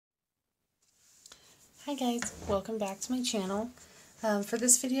Hi guys, welcome back to my channel. For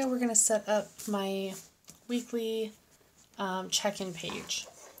this video we're going to set up my weekly check-in page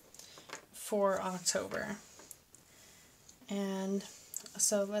for October. And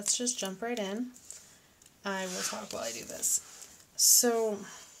so let's just jump right in. I will talk while I do this. So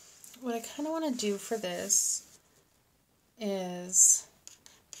what I kind of want to do for this is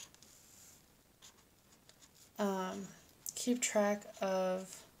keep track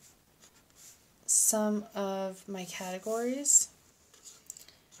of some of my categories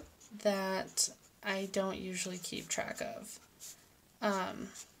that I don't usually keep track of,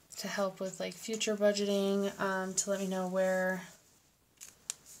 to help with like future budgeting, to let me know where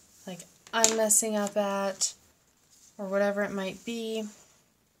like I'm messing up at or whatever it might be.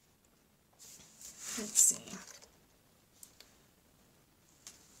 Let's see.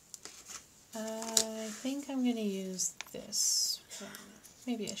 I think I'm going to use this one.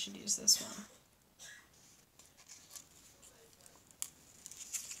 Maybe I should use this one.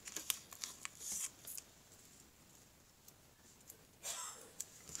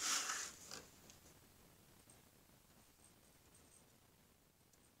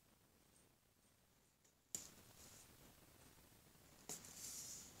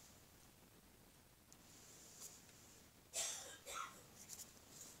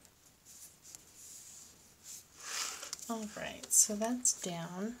 Alright, so that's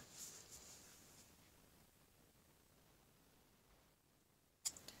down.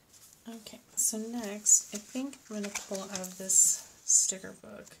 Okay, so next, I think I'm going to pull out of this sticker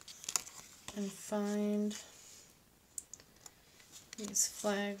book and find these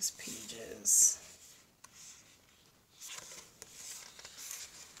flags pages.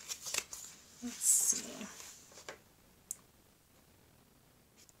 Let's see.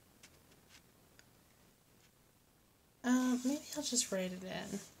 Maybe I'll just write it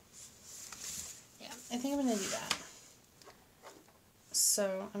in. Yeah, I think I'm going to do that.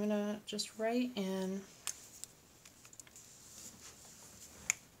 So I'm going to just write in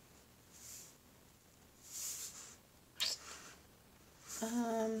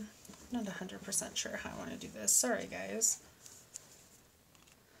not 100% sure how I want to do this. Sorry guys.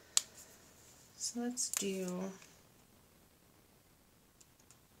 So let's do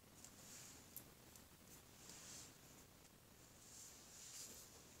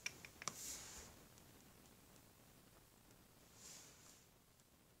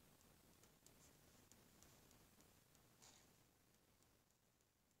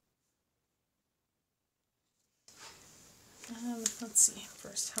let's see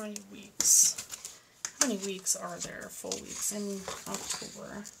first, how many weeks? How many weeks are there, full weeks, in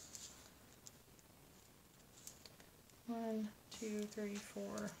October? 1, 2, 3, 4.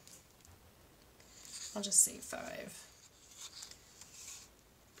 I'll just say 5.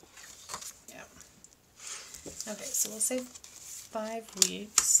 Yeah. Okay, so we'll say 5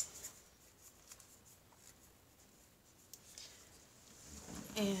 weeks.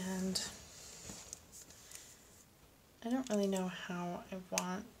 And I don't really know how I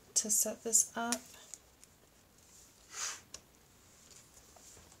want to set this up.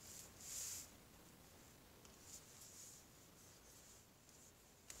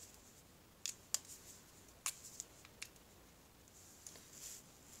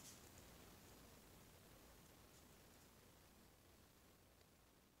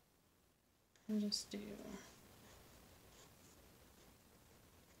 I'll just do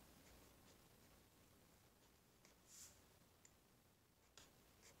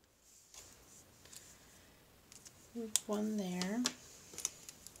week 1 there. And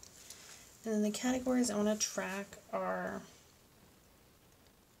then the categories I want to track are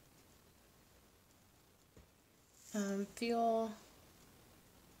fuel,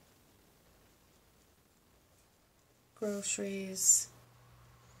 groceries,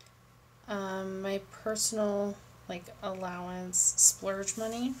 my personal like allowance, splurge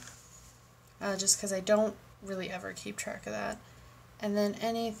money, just because I don't really ever keep track of that, and then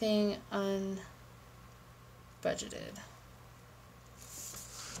anything unbudgeted.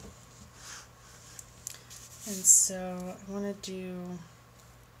 And so I want to do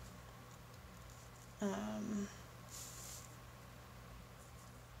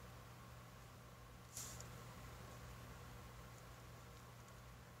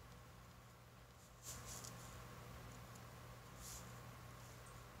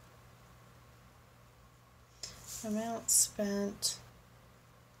amount spent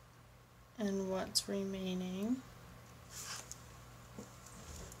and what's remaining.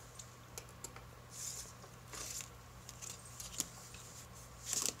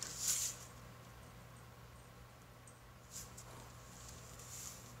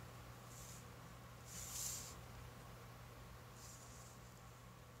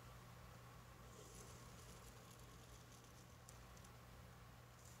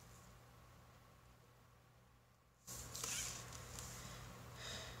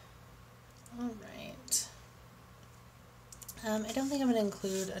 I don't think I'm going to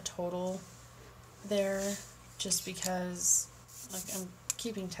include a total there just because like I'm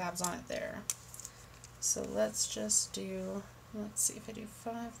keeping tabs on it there. So let's just do, let's see if I do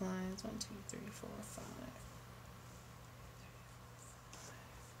 5 lines, 1, 2, 3, 4, 5.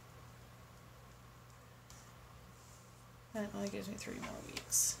 That only gives me 3 more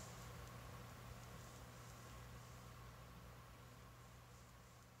weeks.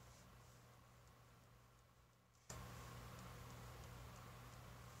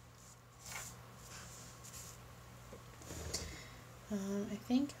 I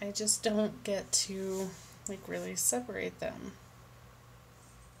think I just don't get to like really separate them.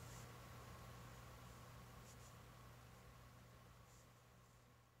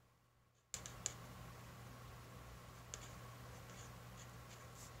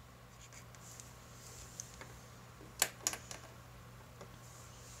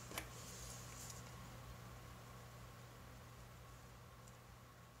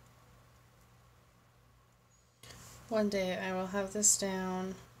 One day I will have this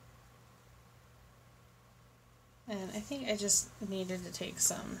down, and I think I just needed to take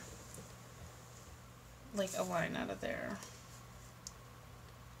some, like a line out of there,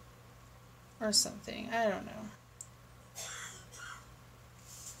 or something, I don't know.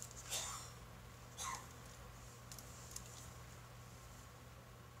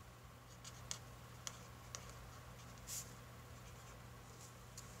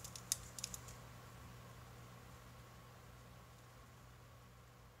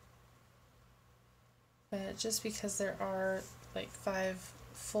 But just because there are like 5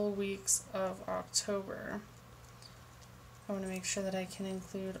 full weeks of October, I want to make sure that I can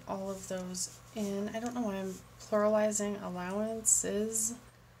include all of those in. I don't know why I'm pluralizing allowances.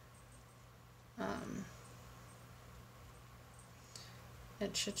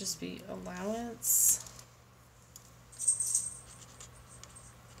 It should just be allowance.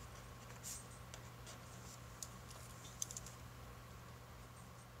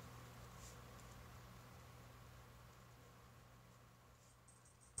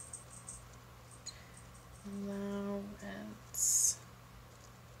 Allowance.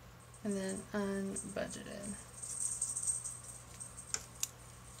 And then unbudgeted.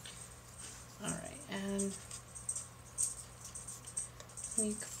 Alright, and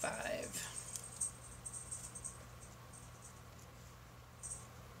week 5.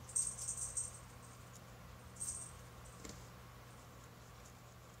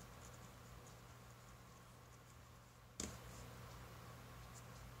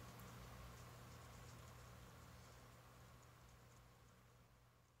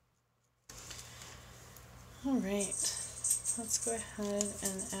 Alright, let's go ahead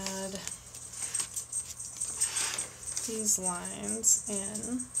and add these lines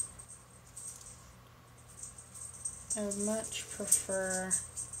in. I would much prefer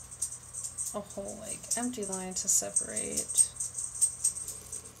a whole like empty line to separate.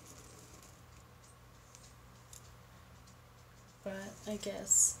 But I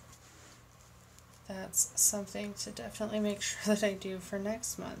guess that's something to definitely make sure that I do for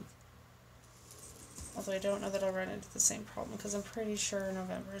next month. Although I don't know that I'll run into the same problem because I'm pretty sure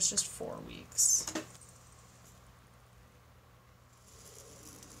November is just 4 weeks.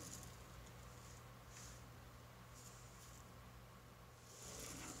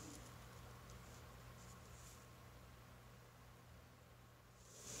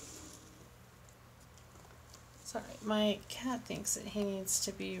 Sorry, my cat thinks that he needs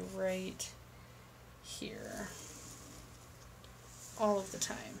to be right here all of the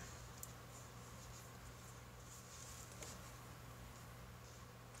time.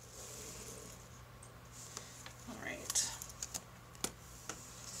 Alright.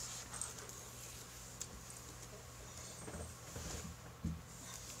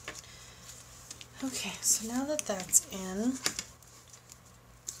 Okay, so now that that's in,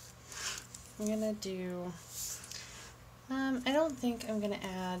 I'm gonna do, I don't think I'm gonna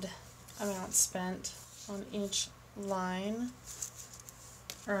add amount spent on each line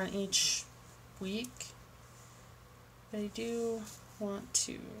or on each week, but I do want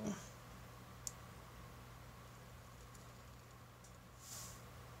to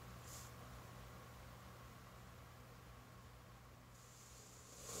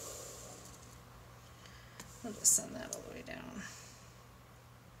I'll just send that all the way down.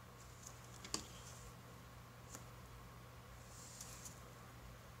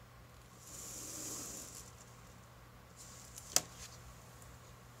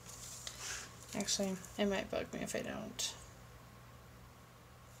 Actually, it might bug me if I don't.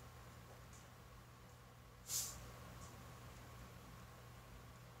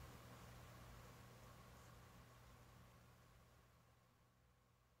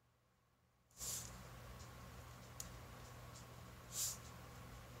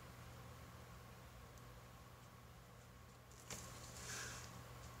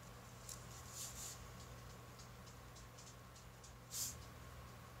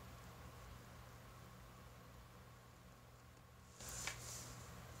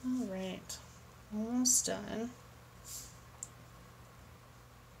 almost done.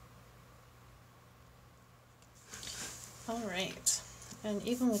 Alright, and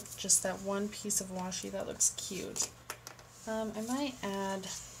even with just that one piece of washi, that looks cute. I might add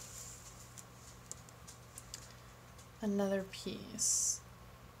another piece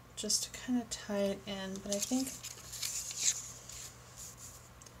just to kind of tie it in, but I think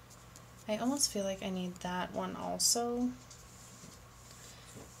I almost feel like I need that one also.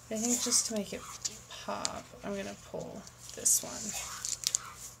 I think just to make it pop, I'm going to pull this one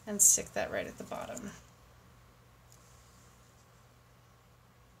and stick that right at the bottom.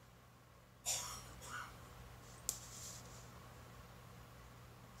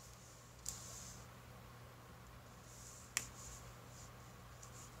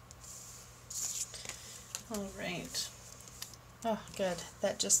 Alright. Oh, good.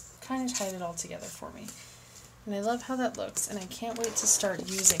 That just kind of tied it all together for me. And I love how that looks, and I can't wait to start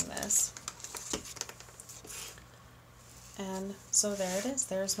using this. And so there it is.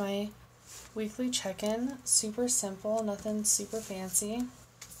 There's my weekly check-in. Super simple, nothing super fancy.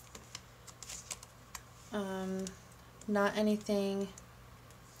 Not anything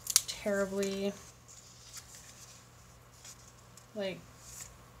terribly like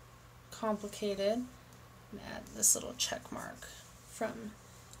complicated. And add this little check mark from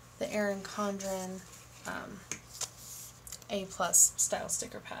the Erin Condren A+ style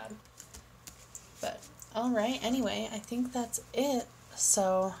sticker pad. But alright, anyway, I think that's it.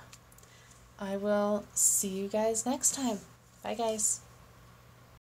 So I will see you guys next time. Bye guys.